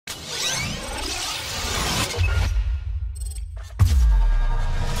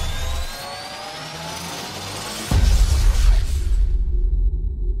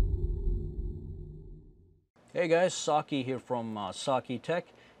Hey guys, Saki here from Saki Tech,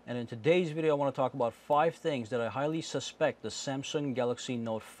 and in today's video I want to talk about 5 things that I highly suspect the Samsung Galaxy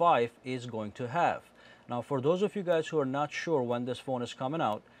Note 5 is going to have. Now for those of you guys who are not sure when this phone is coming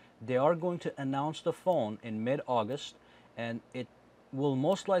out, they are going to announce the phone in mid-August, and it will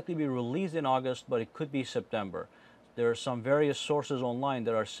most likely be released in August, but it could be September. There are some various sources online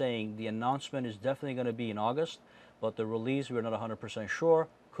that are saying the announcement is definitely going to be in August, but the release we're not 100% sure.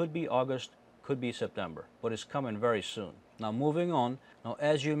 Could be August, could be September, but it's coming very soon. Now moving on, now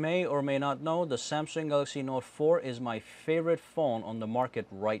as you may or may not know, the Samsung Galaxy Note 4 is my favorite phone on the market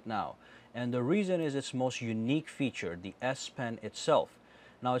right now. And the reason is its most unique feature, the S Pen itself.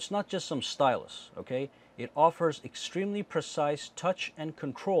 Now it's not just some stylus, okay? It offers extremely precise touch and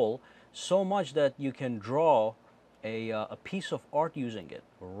control, so much that you can draw a piece of art using it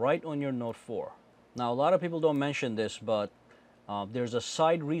right on your Note 4. Now a lot of people don't mention this, but there's a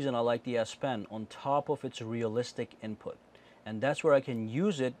side reason I like the S Pen on top of its realistic input, and that's where I can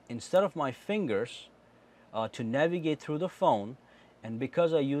use it instead of my fingers to navigate through the phone. And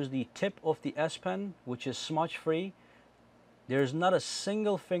because I use the tip of the S Pen, which is smudge free, there's not a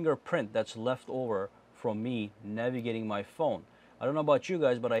single fingerprint that's left over from me navigating my phone. I don't know about you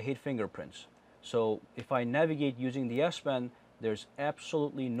guys, but I hate fingerprints. So if I navigate using the S Pen, there's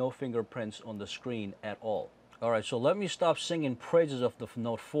absolutely no fingerprints on the screen at all. Alright, so let me stop singing praises of the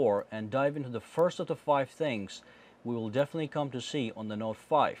Note 4 and dive into the first of the 5 things we will definitely come to see on the Note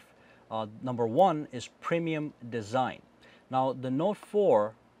 5. Number 1 is premium design. Now, the Note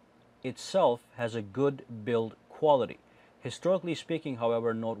 4 itself has a good build quality. Historically speaking,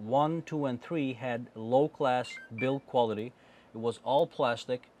 however, Note 1, 2, and 3 had low-class build quality. It was all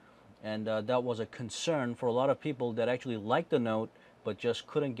plastic, and that was a concern for a lot of people that actually liked the Note but just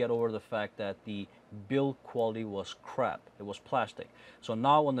couldn't get over the fact that the build quality was crap. It was plastic. So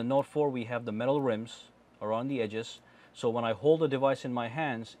now on the Note 4 we have the metal rims around the edges. So when I hold the device in my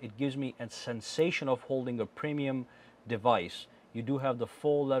hands, it gives me a sensation of holding a premium device. You do have the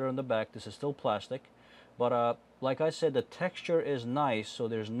faux leather in the back. This is still plastic. But like I said, the texture is nice, so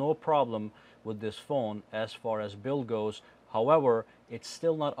there's no problem with this phone as far as build goes. However, it's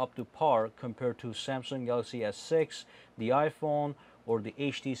still not up to par compared to Samsung Galaxy S6, the iPhone, or the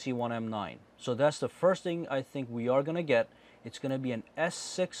HTC One M9. So that's the first thing I think we are going to get. It's going to be an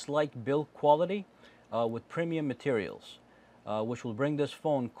S6-like build quality with premium materials, which will bring this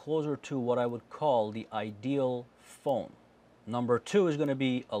phone closer to what I would call the ideal phone. Number 2 is going to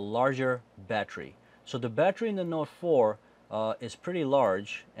be a larger battery. So the battery in the Note 4 is pretty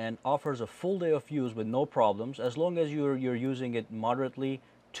large and offers a full day of use with no problems, as long as you're using it moderately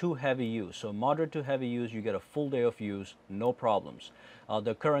to heavy use. So moderate to heavy use, you get a full day of use, no problems.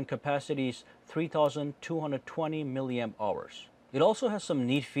 The current capacity is 3,220 milliamp hours. It also has some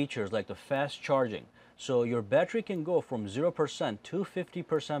neat features like the fast charging. So your battery can go from 0% to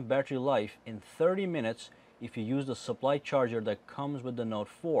 50% battery life in 30 minutes if you use the supply charger that comes with the Note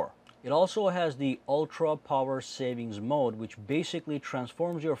 4. It also has the Ultra Power Savings mode, which basically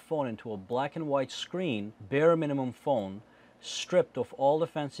transforms your phone into a black and white screen, bare minimum phone, stripped of all the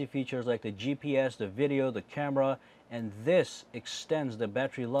fancy features like the GPS, the video, the camera, and this extends the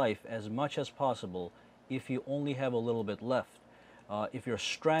battery life as much as possible if you only have a little bit left. If you're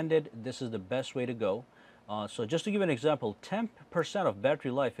stranded, this is the best way to go. So just to give an example, 10% of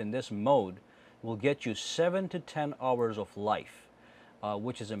battery life in this mode will get you 7 to 10 hours of life,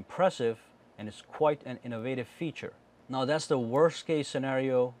 which is impressive, and it's quite an innovative feature. Now that's the worst case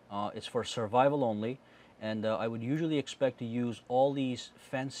scenario. It's for survival only. And I would usually expect to use all these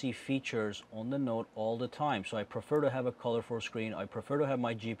fancy features on the Note all the time. So I prefer to have a colorful screen. I prefer to have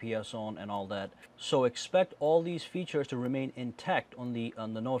my GPS on and all that. So expect all these features to remain intact on the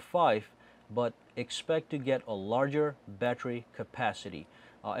Note 5, but expect to get a larger battery capacity.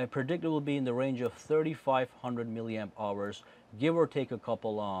 I predict it will be in the range of 3,500 milliamp hours, give or take a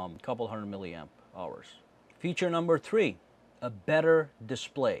couple hundred milliamp hours. Feature number 3, a better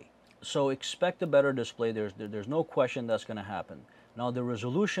display. So expect a better display. There's no question that's going to happen. Now the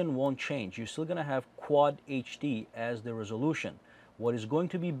resolution won't change. You're still going to have Quad HD as the resolution. What is going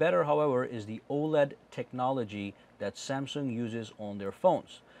to be better, however, is the OLED technology that Samsung uses on their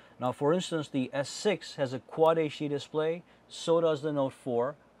phones. Now for instance, the S6 has a Quad HD display, so does the Note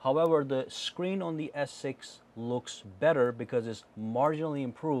 4. However, the screen on the S6 looks better because it's marginally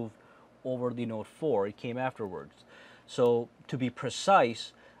improved over the Note 4. It came afterwards. So to be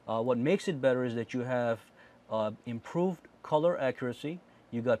precise, what makes it better is that you have improved color accuracy,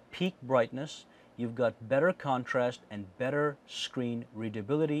 you got peak brightness, you've got better contrast and better screen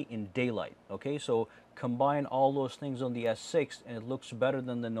readability in daylight. Okay, so combine all those things on the S6 and it looks better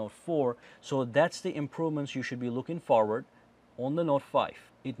than the Note 4. So that's the improvements you should be looking forward on the Note 5.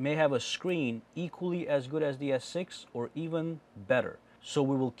 It may have a screen equally as good as the S6 or even better. So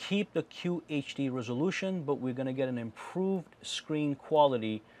we will keep the QHD resolution, but we're going to get an improved screen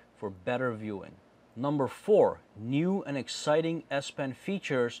quality for better viewing. Number 4, new and exciting S Pen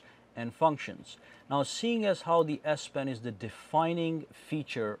features and functions. Now, seeing as how the S Pen is the defining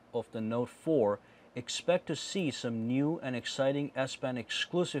feature of the Note 4, expect to see some new and exciting S Pen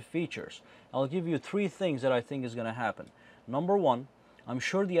exclusive features. I'll give you 3 things that I think is going to happen. Number 1, I'm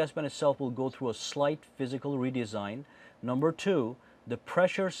sure the S Pen itself will go through a slight physical redesign. Number 2, the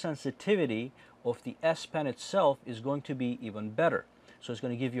pressure sensitivity of the S Pen itself is going to be even better. So it's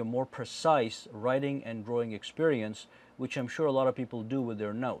going to give you a more precise writing and drawing experience, which I'm sure a lot of people do with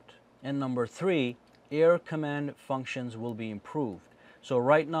their Note. And number 3, air command functions will be improved. So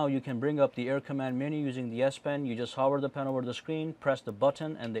right now you can bring up the air command menu using the S Pen. You just hover the pen over the screen, press the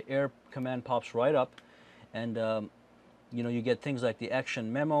button, and the air command pops right up. And you know, you get things like the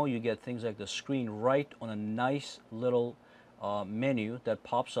action memo, you get things like the screen write on a nice little menu that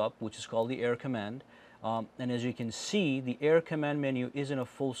pops up, which is called the air command. And as you can see, the air command menu isn't a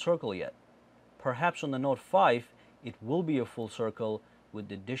full circle yet. Perhaps on the Note 5, it will be a full circle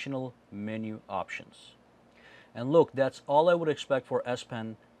with additional menu options. And look, that's all I would expect for S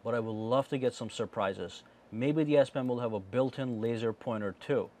Pen, but I would love to get some surprises. Maybe the S Pen will have a built-in laser pointer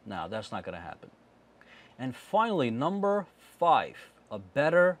too. Now, that's not going to happen. And finally, number 5, a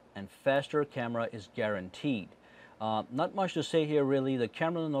better and faster camera is guaranteed. Not much to say here really. The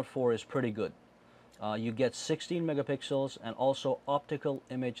camera on the Note 4 is pretty good. You get 16 megapixels and also optical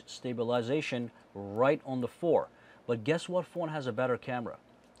image stabilization right on the 4. But guess what phone has a better camera?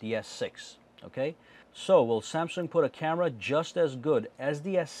 The S6. Okay? So will Samsung put a camera just as good as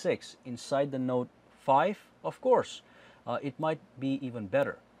the S6 inside the Note 5? Of course. It might be even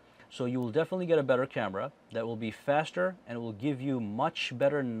better. So you will definitely get a better camera that will be faster and it will give you much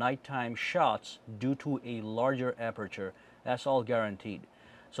better nighttime shots due to a larger aperture. That's all guaranteed.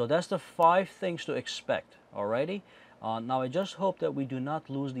 So that's the 5 things to expect. Alrighty. Now I just hope that we do not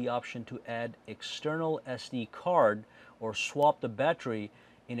lose the option to add external SD card or swap the battery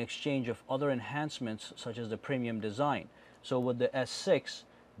in exchange of other enhancements such as the premium design. So with the S6,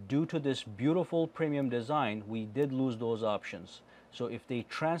 due to this beautiful premium design, we did lose those options. So if they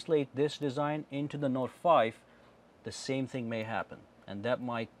translate this design into the Note 5, the same thing may happen, and that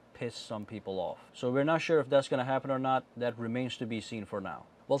might piss some people off. So we're not sure if that's going to happen or not. That remains to be seen for now.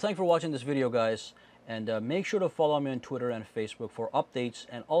 Well, thanks for watching this video, guys, and make sure to follow me on Twitter and Facebook for updates.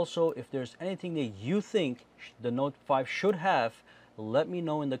 And also, if there's anything that you think the Note 5 should have, let me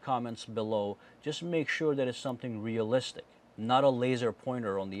know in the comments below. Just make sure that it's something realistic, not a laser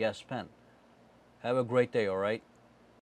pointer on the S Pen. Have a great day, all right?